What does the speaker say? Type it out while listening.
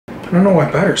don't know why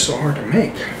batter's so hard to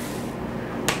make.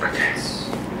 Okay.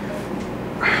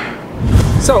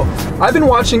 So, I've been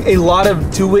watching a lot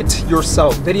of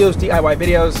do-it-yourself videos, DIY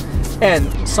videos,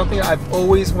 and something I've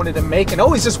always wanted to make and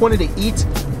always just wanted to eat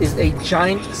is a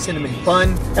giant cinnamon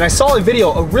bun. And I saw a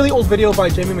video, a really old video by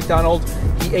Jamie McDonald.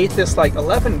 He ate this like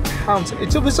 11 pounds.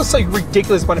 It was just like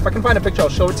ridiculous bun. If I can find a picture, I'll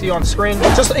show it to you on screen.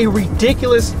 Just a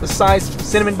ridiculous sized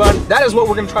cinnamon bun. That is what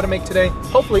we're gonna try to make today,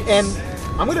 hopefully. And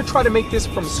I'm gonna try to make this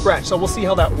from scratch, so we'll see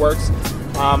how that works.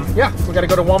 Yeah, we gotta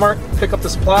go to Walmart, pick up the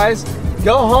supplies,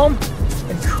 go home,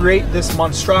 and create this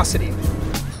monstrosity.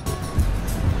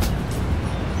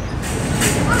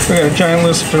 We got a giant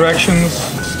list of directions.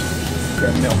 We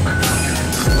got milk.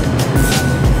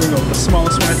 We go with the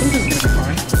smallest one. I think this is gonna be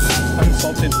fine.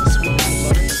 Unsalted sweet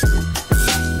butter.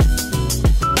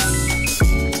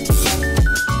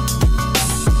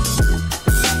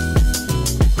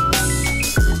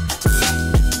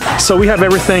 So we have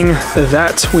everything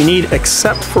that we need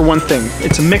except for one thing.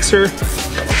 It's a mixer.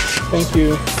 Thank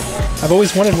you. I've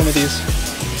always wanted one of these.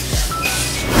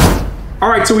 All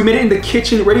right, so we made it in the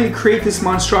kitchen, ready to create this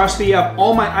monstrosity. I have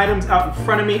all my items out in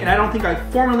front of me, and I don't think I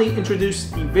formally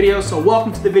introduced the video, so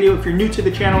welcome to the video. If you're new to the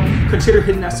channel, consider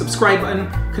hitting that subscribe button,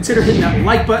 consider hitting that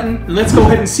like button, and let's go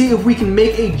ahead and see if we can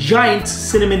make a giant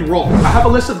cinnamon roll. I have a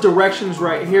list of directions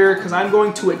right here, because I'm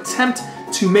going to attempt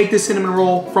to make this cinnamon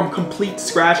roll from complete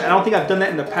scratch. I don't think I've done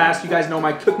that in the past. You guys know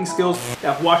my cooking skills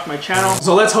that have watched my channel.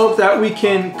 So let's hope that we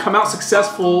can come out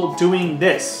successful doing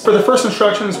this. For the first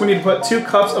instructions, we need to put 2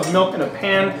 cups of milk in a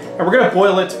pan, and we're gonna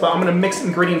boil it, but I'm gonna mix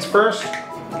ingredients first.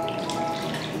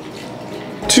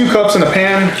 2 cups in a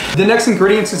pan. The next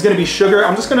ingredients is gonna be sugar.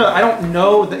 I don't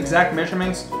know the exact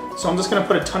measurements, so I'm just gonna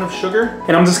put a ton of sugar,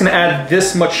 and I'm just gonna add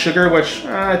this much sugar, which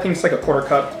I think it's like a 1/4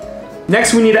 cup.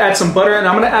 Next, we need to add some butter, and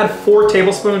I'm gonna add 4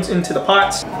 tablespoons into the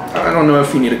pot. I don't know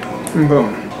if you need it.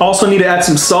 Boom. Also need to add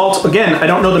some salt. Again, I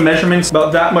don't know the measurements,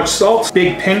 about that much salt.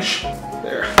 Big pinch,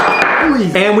 there.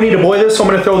 And we need to boil this, so I'm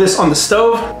gonna throw this on the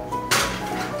stove.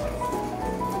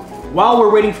 While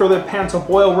we're waiting for the pan to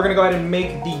boil, we're gonna go ahead and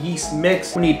make the yeast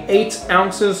mix. We need 8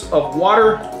 ounces of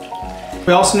water.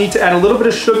 We also need to add a little bit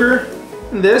of sugar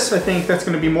in this. I think that's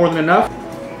gonna be more than enough.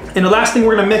 And the last thing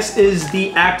we're gonna mix is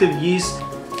the active yeast.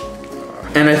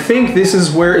 And I think this is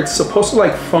where it's supposed to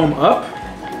like foam up.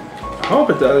 I hope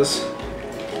it does.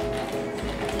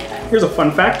 Here's a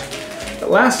fun fact. The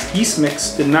last yeast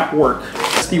mix did not work.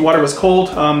 The water was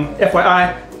cold.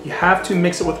 FYI, you have to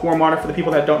mix it with warm water for the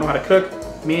people that don't know how to cook.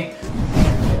 Me.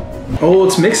 Oh,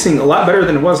 it's mixing a lot better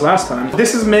than it was last time.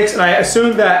 This is mixed, and I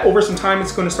assume that over some time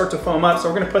it's going to start to foam up. So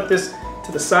we're going to put this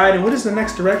to the side. And what is the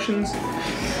next directions?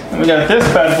 And we got this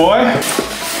bad boy.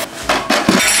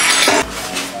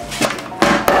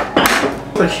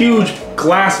 A huge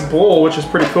glass bowl, which is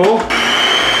pretty cool.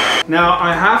 Now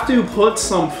I have to put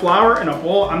some flour in a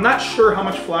bowl. I'm not sure how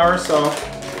much flour, so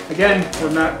again, we're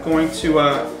not going to,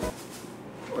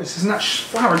 this is not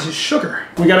flour, this is sugar.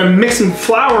 We gotta mix some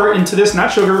flour into this,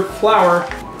 not sugar, flour.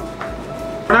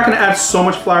 We're not gonna add so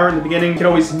much flour in the beginning. You can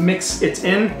always mix it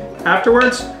in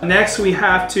afterwards. Next, we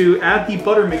have to add the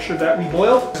butter mixture that we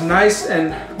boiled. It's nice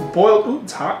and boiled. Ooh,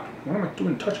 it's hot. What am I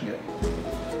doing touching it?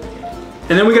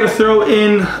 And then we gotta throw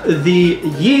in the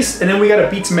yeast, and then we gotta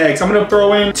beat some eggs. I'm gonna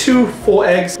throw in 2 full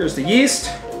eggs. There's the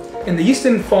yeast, and the yeast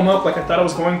didn't foam up like I thought it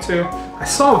was going to. I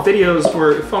saw videos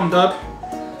where it foamed up.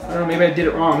 I don't know, maybe I did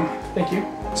it wrong. Thank you.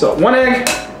 So 1 egg,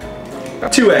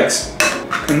 2 eggs.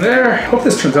 And there, hope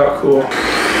this turns out cool.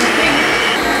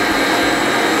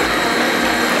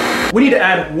 We need to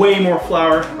add way more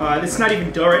flour. It's not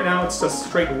even dough right now, it's just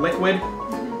straight liquid.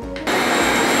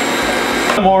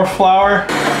 More flour.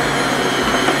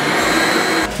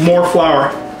 More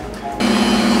flour.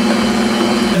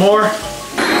 More.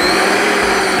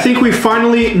 I think we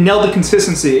finally nailed the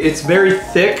consistency. It's very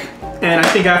thick, and I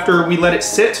think after we let it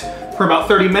sit for about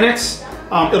 30 minutes,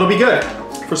 it'll be good.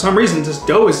 For some reason, this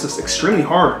dough is just extremely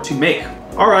hard to make.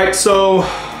 All right, so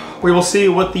we will see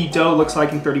what the dough looks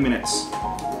like in 30 minutes.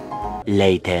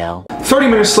 Later. 30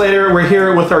 minutes later, we're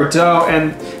here with our dough,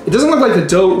 and it doesn't look like the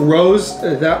dough rose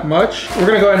that much. We're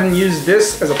gonna go ahead and use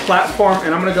this as a platform,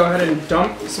 and I'm gonna go ahead and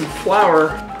dump some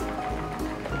flour.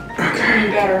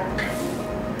 Okay. Better.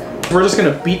 We're just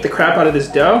gonna beat the crap out of this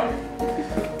dough.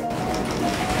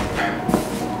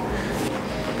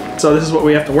 So this is what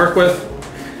we have to work with.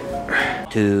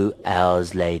 2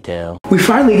 hours later. We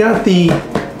finally got the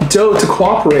dough to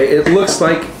cooperate. It looks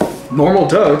like normal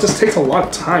dough. It just takes a lot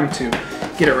of time to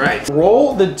get it right.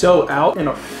 Roll the dough out in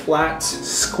a flat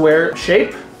square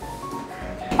shape.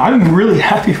 I'm really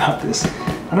happy about this.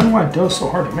 I don't know why dough's so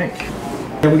hard to make.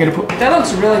 Then we gotta put... That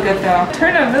looks really good though.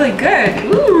 Turned out really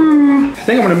good. Ooh. I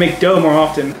think I'm gonna make dough more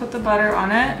often. Put the butter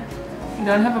on it. You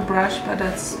don't have a brush, but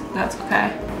that's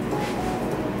okay.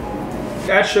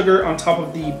 Add sugar on top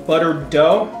of the buttered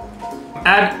dough.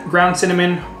 Add ground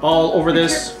cinnamon all over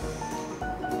this.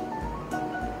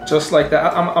 Just like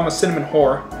that. I'm a cinnamon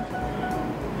whore.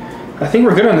 I think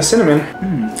we're good on the cinnamon.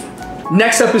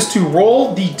 Next up is to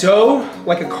roll the dough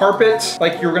like a carpet,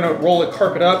 like you're gonna roll a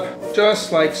carpet up,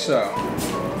 just like so.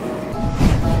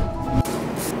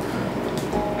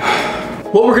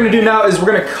 What we're gonna do now is we're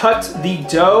gonna cut the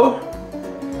dough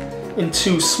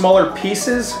into smaller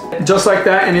pieces, just like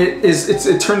that, and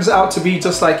it turns out to be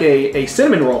just like a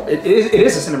cinnamon roll. It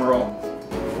is a cinnamon roll.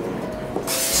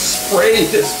 Spray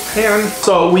this pan.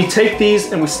 So we take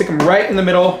these and we stick them right in the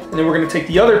middle, and then we're gonna take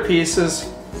the other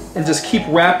pieces and just keep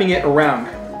wrapping it around.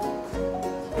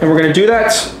 And we're gonna do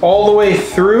that all the way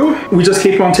through. We just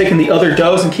keep on taking the other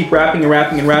doughs and keep wrapping and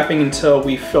wrapping and wrapping until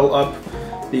we fill up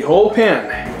the whole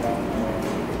pan.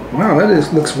 Wow,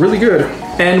 that looks really good.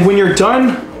 And when you're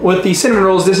done with the cinnamon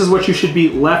rolls, this is what you should be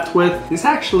left with. This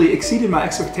actually exceeded my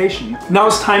expectation. Now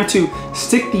it's time to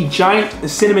stick the giant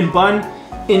cinnamon bun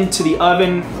into the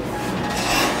oven.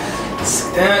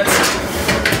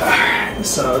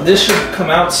 So this should come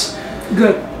out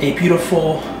good. A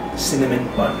beautiful cinnamon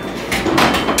bun.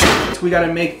 So we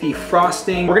gotta make the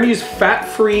frosting. We're gonna use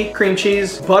fat-free cream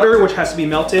cheese, butter, which has to be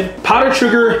melted, powdered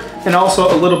sugar, and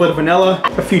also a little bit of vanilla,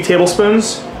 a few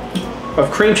tablespoons of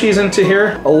cream cheese into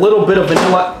here, a little bit of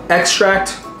vanilla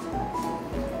extract,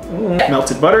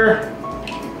 melted butter.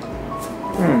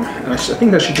 I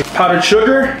think that should be powdered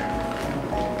sugar.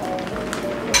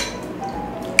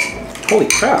 Holy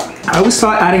crap. I always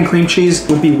thought adding cream cheese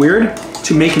would be weird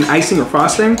to make an icing or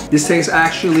frosting. This tastes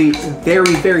actually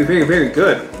very, very, very, very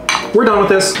good. We're done with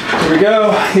this. Here we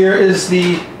go. Here is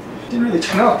the, didn't really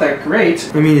turn out that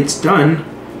great. I mean, it's done,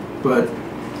 but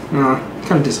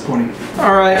kind of disappointing.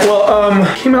 All right,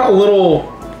 well, came out a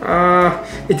little,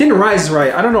 it didn't rise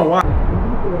right. I don't know why.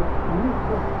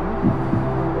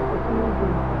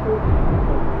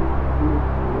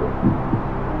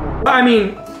 I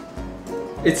mean,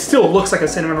 it still looks like a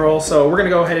cinnamon roll, so we're gonna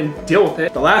go ahead and deal with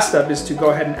it. The last step is to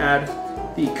go ahead and add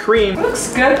the cream. It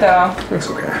looks good though. Looks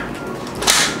okay.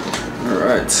 All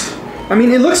right. I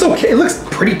mean, it looks okay. It looks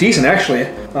pretty decent actually.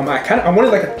 I wanted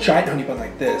like a giant honey bun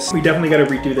like this. We definitely gotta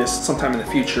redo this sometime in the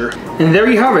future. And there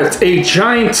you have it, a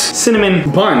giant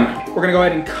cinnamon bun. We're gonna go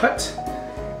ahead and cut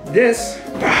this.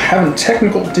 Having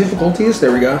technical difficulties,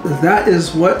 there we go. That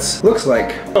is what it looks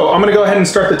like. So I'm gonna go ahead and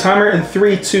start the timer in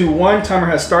 3, 2, 1. Timer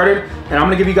has started, and I'm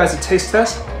gonna give you guys a taste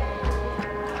test.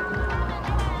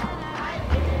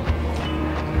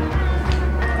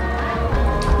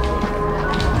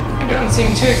 You don't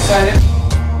seem too excited.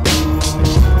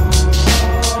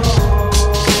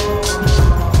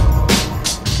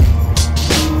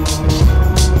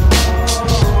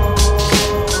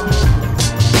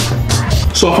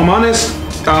 So if I'm honest,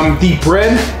 the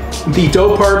bread, the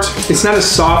dough part, it's not as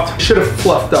soft. It should have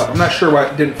fluffed up. I'm not sure why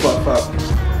it didn't fluff up.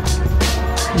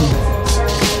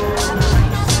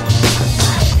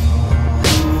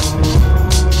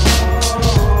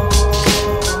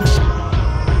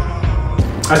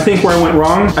 I think where I went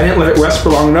wrong, I didn't let it rest for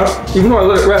long enough. Even though I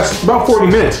let it rest about 40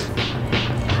 minutes.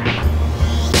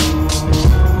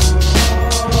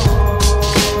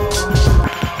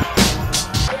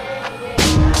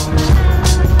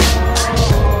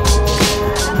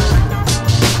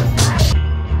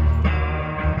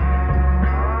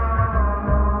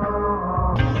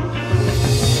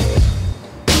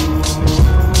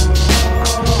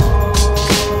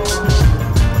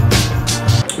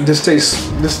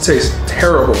 This tastes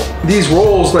terrible. These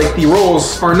rolls, like the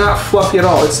rolls, are not fluffy at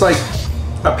all. It's like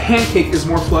a pancake is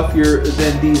more fluffier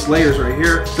than these layers right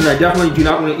here. And I definitely do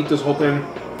not want to eat this whole thing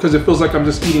because it feels like I'm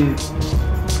just eating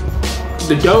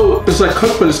the dough. It's like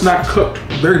cooked, but it's not cooked.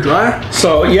 Very dry.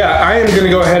 So yeah, I am gonna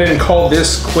go ahead and call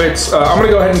this quits. I'm gonna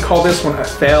go ahead and call this one a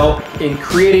fail in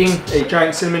creating a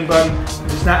giant cinnamon bun.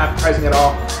 It's not appetizing at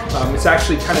all. It's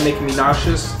actually kind of making me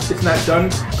nauseous. It's not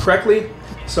done correctly.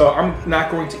 So I'm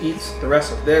not going to eat the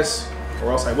rest of this,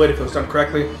 or else I would if it was done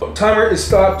correctly. Timer is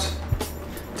stopped,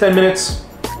 10 minutes.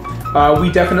 We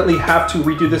definitely have to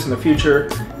redo this in the future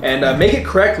and make it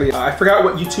correctly. I forgot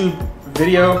what YouTube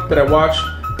video that I watched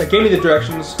that gave me the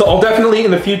directions. So I'll definitely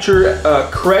in the future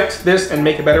correct this and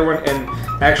make a better one and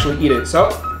actually eat it.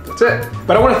 So that's it.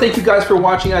 But I want to thank you guys for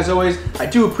watching as always. I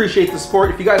do appreciate the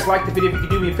support. If you guys liked the video, if you could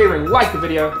do me a favor and like the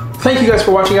video. Thank you guys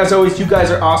for watching as always. You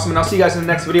guys are awesome and I'll see you guys in the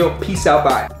next video. Peace out,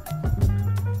 bye.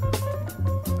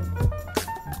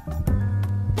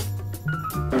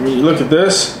 I mean, you look at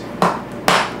this.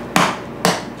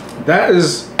 That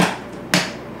is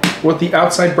what the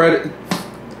outside bread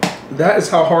That is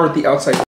how hard the outside